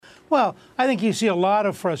Well, I think you see a lot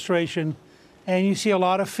of frustration and you see a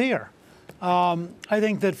lot of fear. I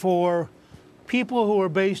think that for people who are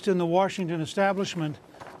based in the Washington establishment,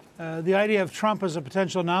 the idea of Trump as a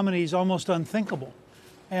potential nominee is almost unthinkable.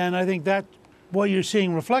 And I think that's what you're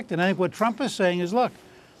seeing reflected. I think what Trump is saying is, look,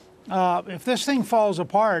 if this thing falls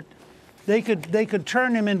apart, they could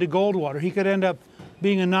turn him into Goldwater. He could end up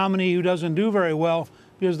being a nominee who doesn't do very well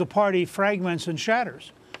because the party fragments and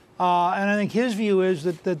shatters. And I think his view is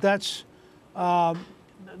that's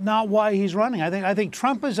not why he's running. I think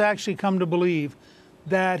Trump has actually come to believe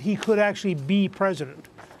that he could actually be president.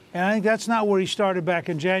 And I think that's not where he started back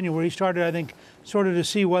in January. He started, I think, sort of to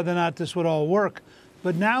see whether or not this would all work.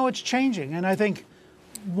 But now it's changing. And I think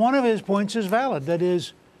one of his points is valid. That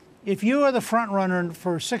is, if you are the front runner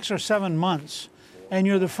for 6 or 7 months and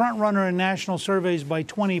you're the front runner in national surveys by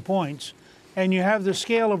 20 points and you have the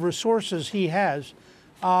scale of resources he has,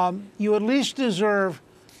 you at least deserve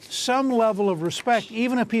some level of respect,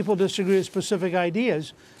 even if people disagree with specific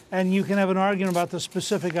ideas, and you can have an argument about the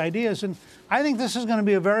specific ideas. And I think this is going to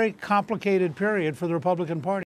be a very complicated period for the Republican Party.